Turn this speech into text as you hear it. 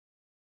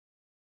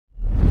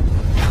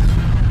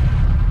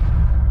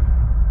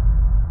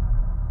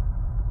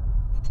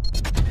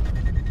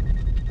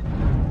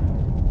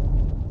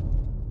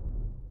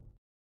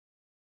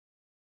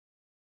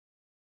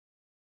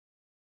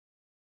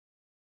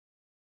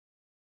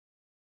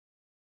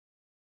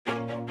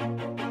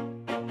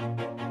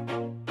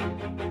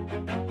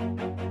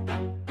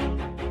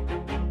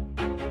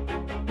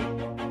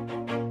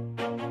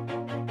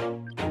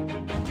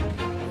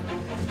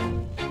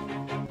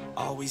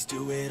always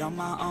do it on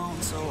my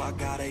own, so I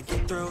gotta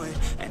get through it.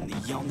 And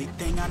the only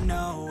thing I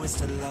know is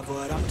to love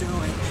what I'm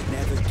doing.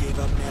 Never give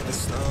up, never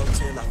slow,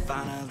 till I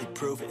finally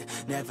prove it.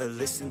 Never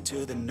listen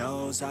to the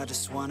no's, I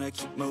just wanna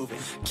keep moving.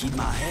 Keep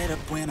my head up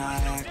when I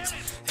act,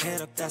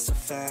 head up, that's a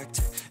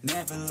fact.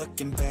 Never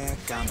looking back,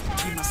 I'ma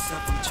keep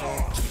myself in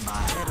check. Keep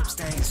my head up,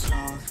 staying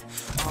strong,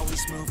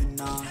 always moving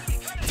on.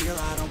 Feel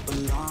I don't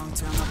belong,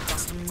 tell my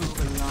thoughts to move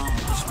along.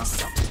 Push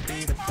myself to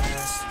be the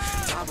best,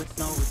 die with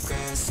no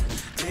regrets.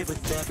 Live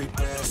with every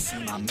breath,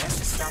 see my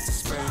message start to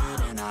spread.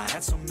 And I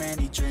had so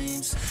many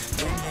dreams,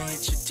 then you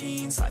hit your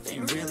teens. Life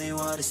ain't really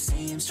what it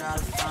seems, try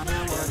to find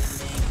out what it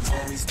means.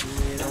 Always do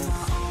it on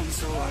my own,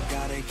 so I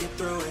gotta get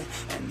through it.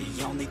 And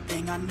the only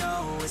thing I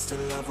know is to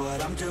love what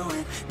I'm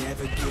doing.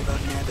 Never give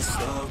up, never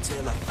slow,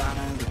 till I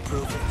finally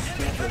prove it.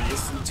 Never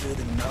listen to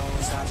the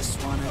no's, I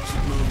just wanna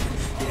keep moving.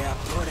 Yeah, I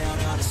put out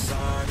all this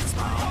art, it's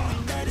my only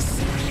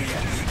medicine.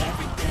 Yeah,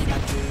 everything I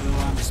do,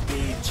 I'm just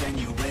being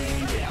genuine.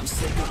 Yeah, I'm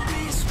sick of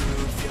being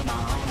screwed, feel my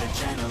own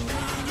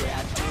adrenaline. Yeah,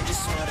 I do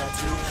just what I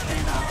do,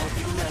 and I hope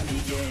you let me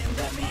in,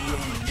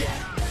 yeah.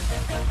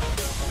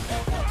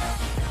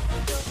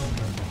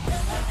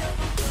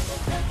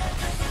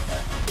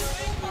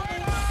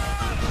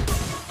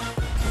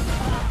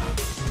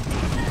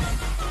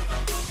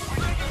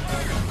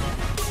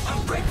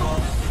 I'm grateful,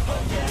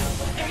 oh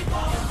yeah,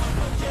 able,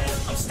 oh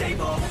yeah, I'm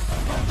stable,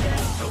 oh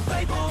yeah, no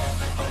label,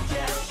 oh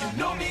yeah, you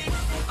know me,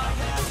 I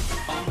have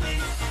only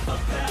a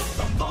path,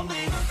 I'm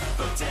lonely,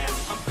 but damn,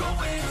 I'm going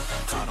to win.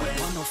 I don't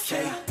want no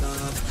fake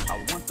love, I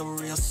want the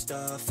real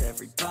stuff.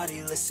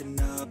 Everybody listen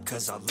up,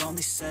 cause I'll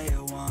only say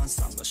it once.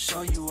 I'm gonna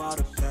show you all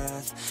the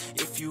path,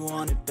 if you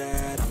want it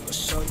bad. I'm gonna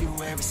show you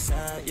where it's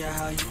at, yeah,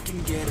 how you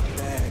can get it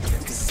back. Yeah,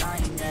 cause I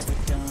ain't never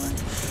done,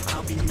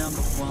 I'll be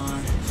number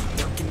one.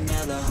 Working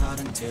hella hard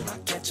until I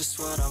get just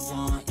what I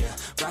want, yeah.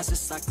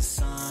 Rises like the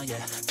sun,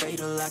 yeah,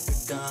 fatal like a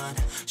gun.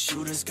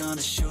 Shooter's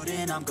gonna shoot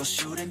and I'm gonna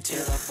shoot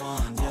until I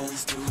won, yeah.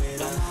 Always do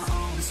it on my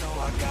own, so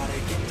I gotta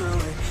get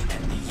through it.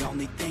 And the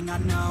only thing I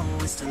know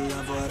is to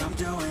love what I'm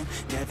doing.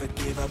 Never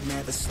give up,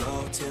 never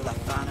slow, till I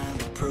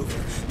finally prove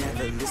it.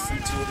 Never listen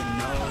to the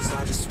no's,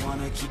 I just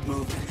wanna keep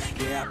moving.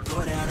 Yeah, I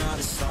put out all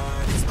this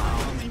art, it's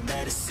my only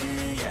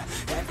medicine. Yeah,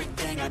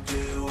 everything I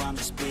do, I'm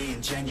just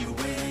being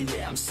genuine.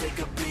 Yeah, I'm sick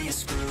of being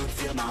screwed,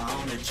 feel my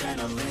own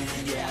adrenaline.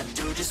 Yeah, I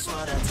do just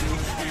what I do,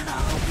 and I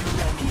hope you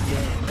let me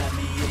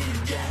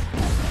in, yeah.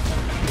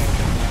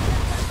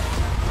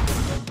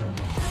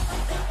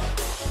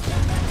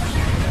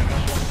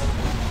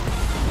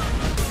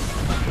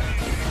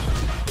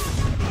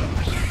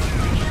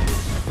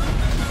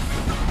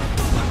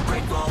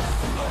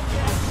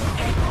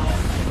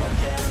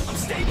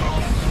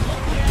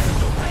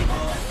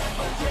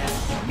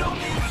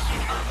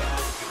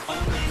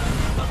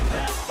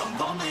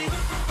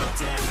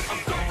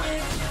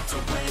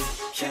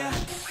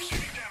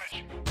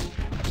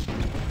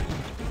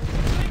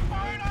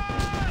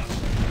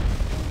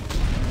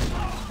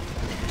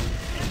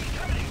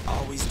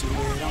 Always do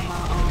it on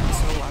my own,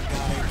 so I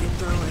gotta get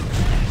through it.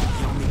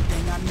 The only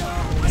thing I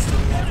know is to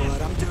love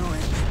what I'm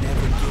doing.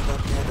 Never give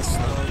up, never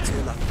slow,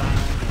 till I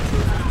finally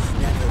prove it.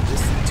 Never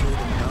listen to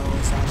the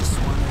no's, I just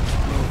wanna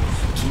keep moving.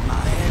 Keep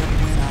my head up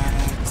when I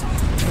act,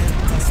 head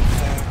up, that's a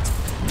fact.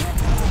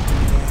 Never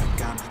looking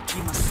back, I'ma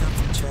keep myself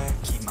in check.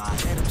 Keep my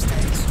head up,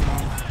 staying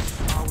strong,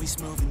 always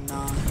moving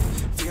on.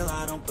 Feel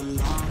I don't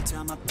belong,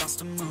 tell my thoughts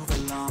to move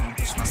along.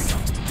 Push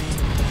myself to be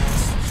the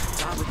best,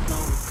 die with no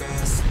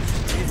regrets.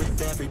 Live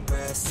with every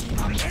breath, see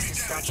my message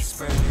start to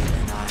spread.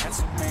 And I had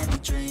so many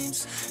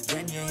dreams,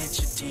 then you hit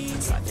your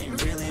teens. Life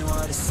ain't really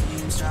what it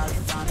seems, try to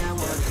find out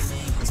what it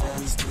means.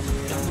 Always do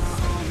it on my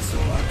own, so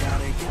I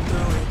gotta get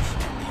through it.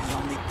 And the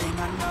only thing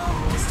I know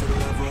is to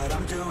love what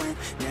I'm doing.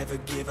 Never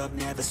give up,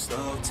 never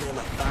slow, till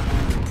I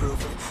finally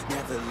prove it.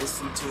 Never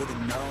listen to the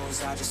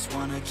no's, I just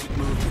wanna keep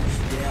moving.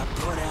 Yeah, I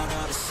put out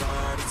all this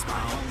art, it's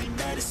my only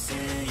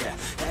medicine.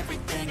 Yeah,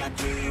 everything I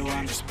do,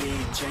 I'm just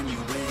being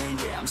genuine.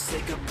 Yeah, I'm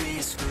sick of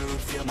being screwed,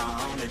 feel my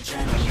own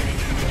adrenaline.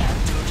 Yeah, I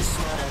do just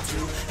what I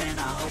do, and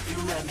I hope you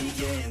let me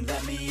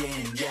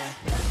in, yeah.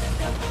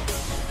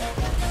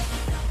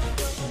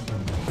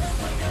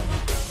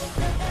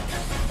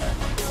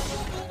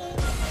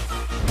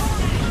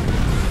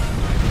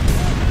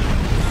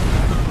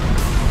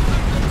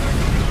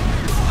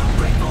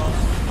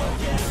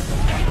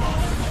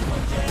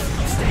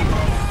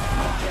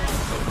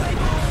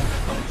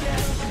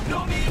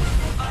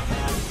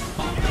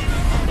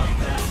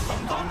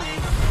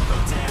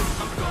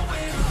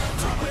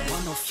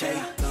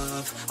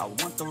 I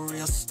want the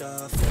real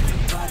stuff,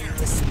 everybody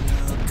listen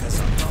up, cause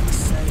I'll only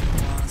say it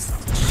once. I'm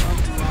gonna show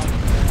you all the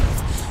path,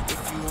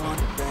 if you want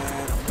it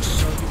bad. I'm gonna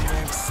show you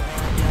where it's at,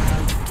 yeah,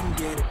 how you can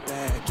get it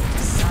back. Yeah,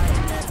 cause I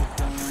ain't never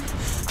done,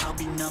 I'll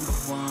be number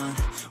one.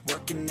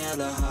 Working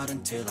hella hard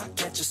until I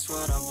get just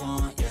what I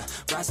want, yeah.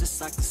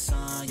 Rises like the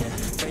sun, yeah,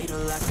 fatal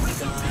like a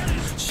gun.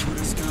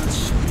 Shooter's gonna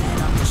shoot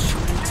and I'm gonna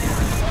shoot until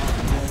I fall.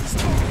 Always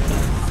do it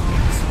on my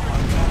own, so I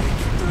gotta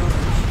get through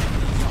it.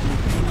 And the only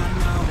thing I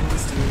know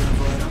is to love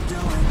what I'm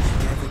doing.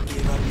 Never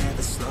give up,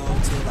 never slow,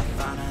 till I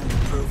finally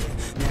prove it.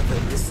 Never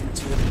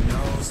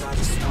knows, I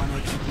just wanna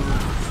keep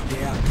moving.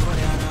 Yeah, I put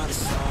out all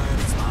this art,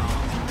 it's my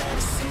only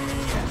medicine.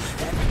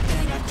 Yeah,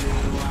 everything I do,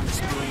 I'm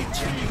just being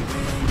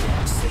genuine. Yeah,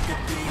 I'm sick of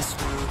being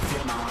screwed,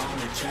 feel my own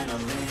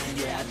adrenaline.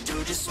 Yeah, I do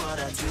just what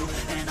I do,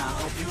 and I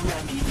hope you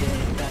let me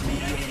in,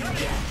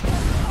 yeah.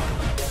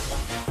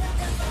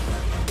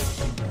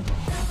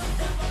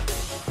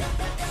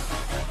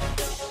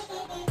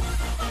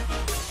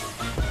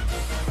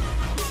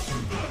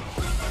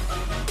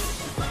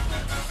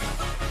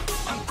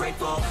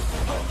 Oh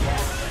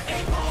yeah,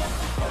 able,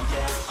 oh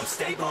yeah, I'm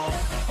stable,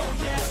 oh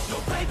yeah, no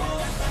label,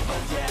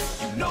 oh yeah,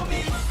 you know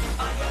me,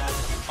 I have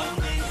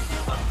only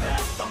a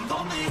path, I'm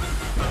lonely,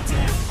 but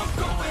damn, I'm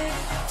going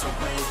to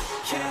win,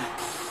 yeah.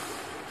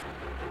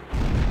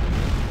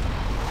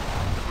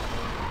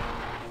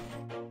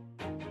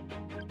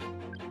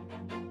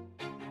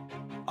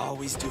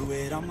 Always do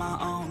it on my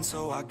own,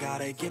 so I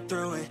gotta get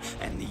through it.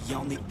 And the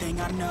only thing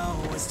I know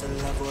is to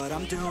love what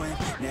I'm doing.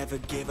 Never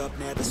give up,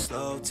 never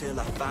slow, till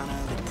I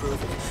finally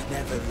prove it.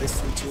 Never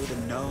listen to the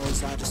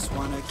no's, I just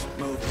wanna keep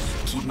moving.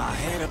 Keep my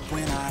head up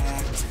when I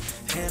act,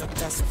 head up,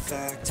 that's a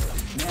fact.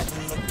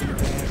 Never looking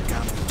back,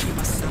 I'ma keep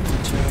myself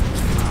in check.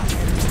 Keep my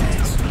head up,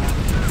 staying strong,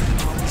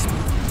 always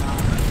moving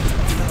on.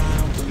 Feel I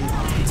don't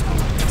belong, tell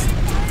my best to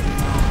move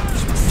along.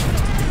 Push myself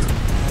to be the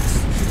best,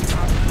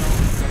 top of no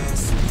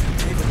regrets.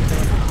 Live with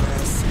every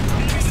breath,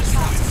 I'm just as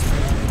fast as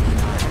red. And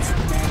I had so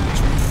many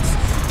dreams,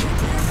 can't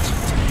manage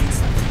your dreams.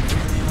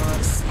 Really what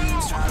it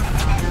seems, try to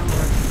find out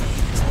what it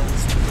means.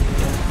 Always do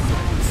it at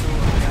home, so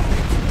I gotta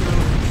get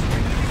through it.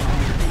 And the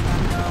only thing I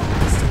know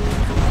is to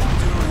love what I'm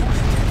doing.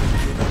 Never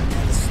give up,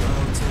 never slow,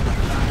 till I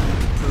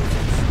finally prove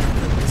it.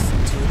 Never listen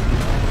to the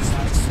no's,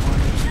 I just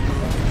wanna keep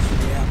moving.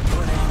 Yeah, I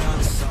put out all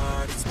this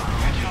art, it's my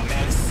own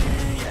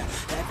medicine. Yeah,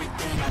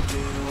 everything I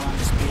do, I'm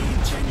just being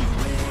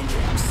genuine.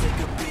 Yeah, I'm sick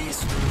of being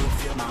screwed,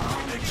 feel my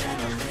own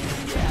adrenaline.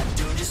 Yeah, I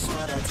do just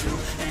what I do,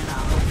 and I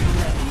hope you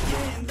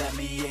let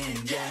me in,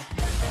 yeah.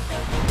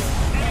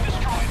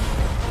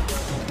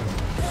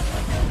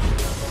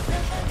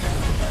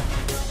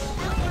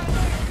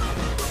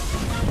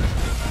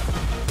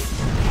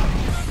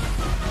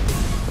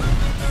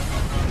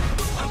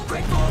 I'm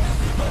grateful,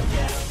 oh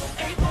yeah,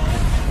 able,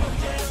 oh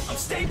yeah, I'm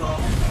stable,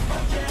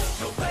 oh yeah,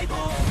 no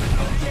label,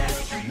 oh yeah,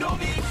 you know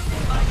me,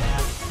 I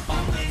have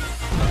only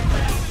a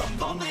path, I'm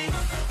lonely,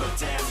 but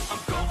damn,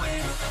 I'm going to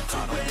win. I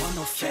don't want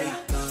no fake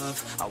love,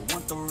 I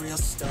want the real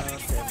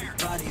stuff.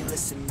 Everybody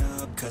listen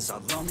up, cause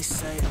I'll only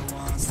say it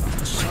once.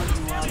 I'ma show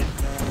you all the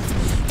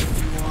love, if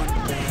you want it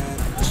bad.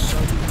 I'ma show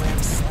you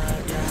every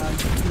side, yeah, how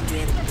you can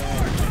get it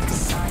back.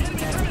 Cause I ain't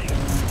never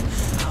done,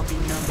 I'll be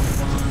number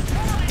one.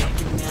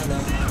 Making hella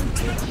hard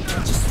until I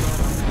get just what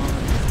I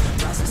want.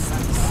 Rising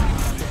like the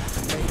sun, yeah,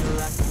 later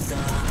like I'm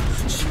done.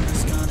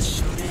 Shooters gonna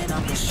shoot it,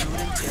 I'm gonna shoot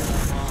until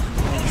I want.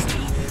 Always do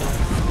it on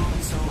my own,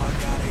 so I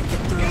gotta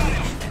get through it.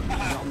 And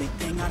the only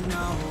thing I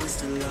know is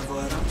to love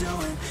what I'm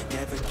doing.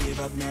 Never give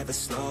up, never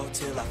slow,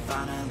 till I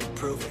finally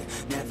prove it.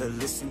 Never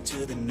listen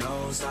to the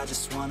no's, I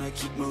just wanna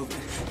keep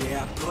moving.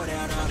 Yeah, I put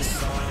out all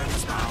this art,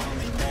 it's my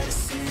only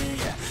medicine.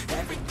 Yeah,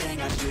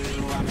 everything I do,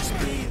 I'm just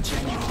being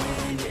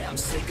genuine. Yeah, I'm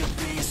sick of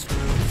being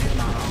screwed, feel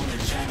my own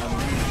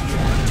adrenaline.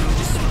 Yeah, I do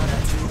just what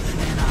I do,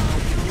 and I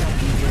hope you let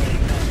me in,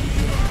 yeah.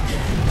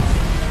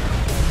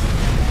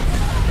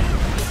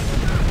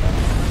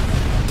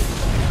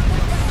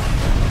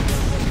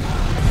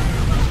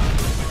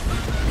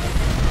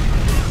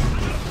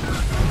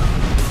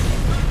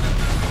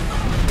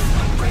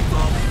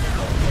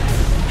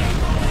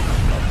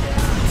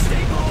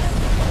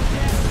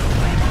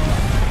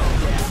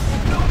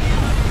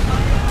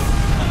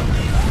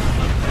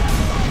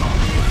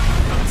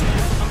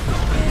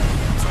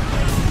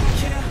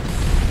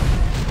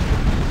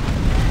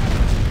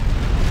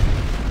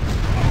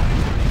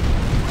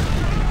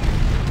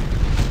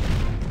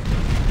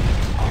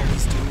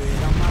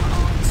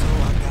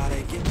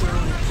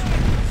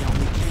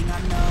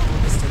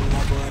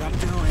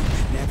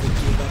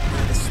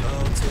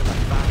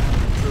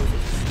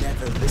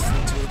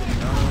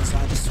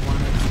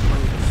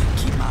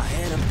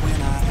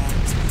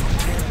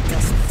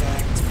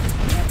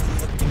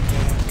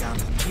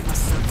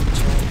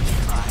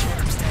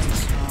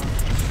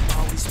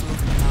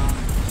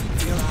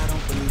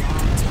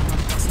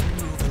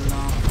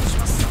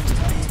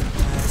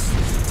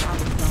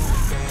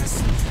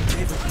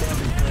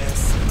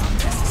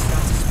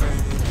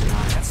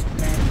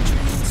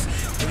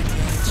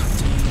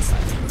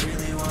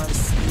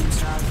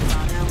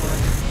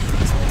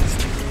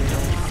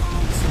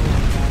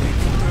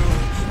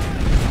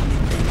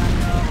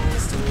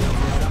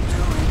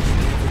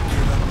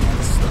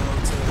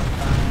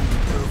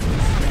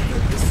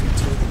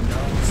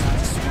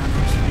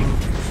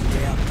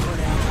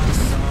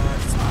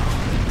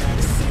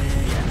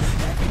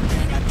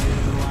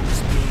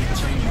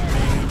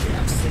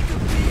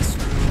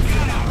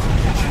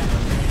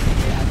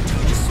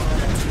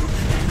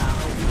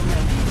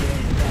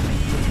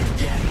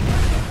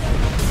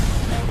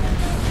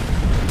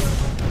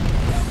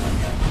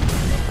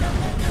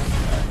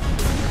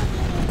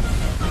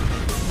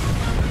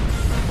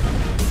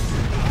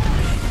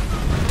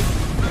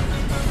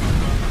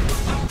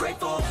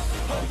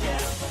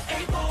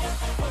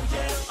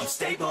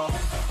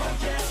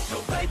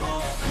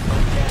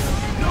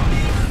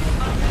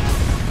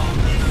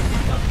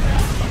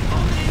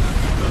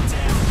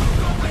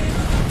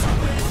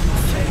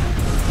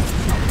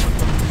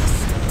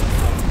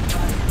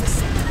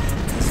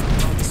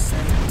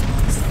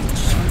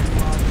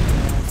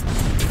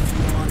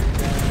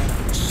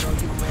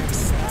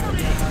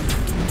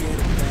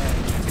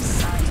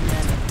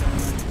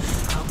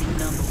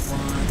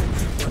 one.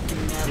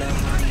 Working hella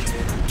hard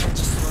until I get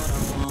just what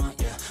I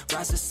want, yeah.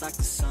 Rises like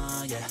the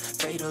sun, yeah.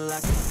 Fatal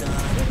like a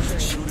gun.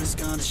 Shooters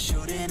gonna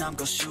shoot and I'm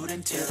gonna shoot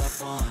until I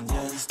fall, yeah.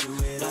 Always do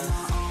it on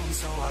my own,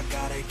 so I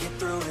gotta get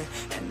through it.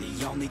 And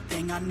the only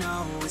thing I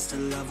know is to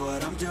love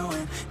what I'm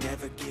doing.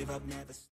 Never give up, never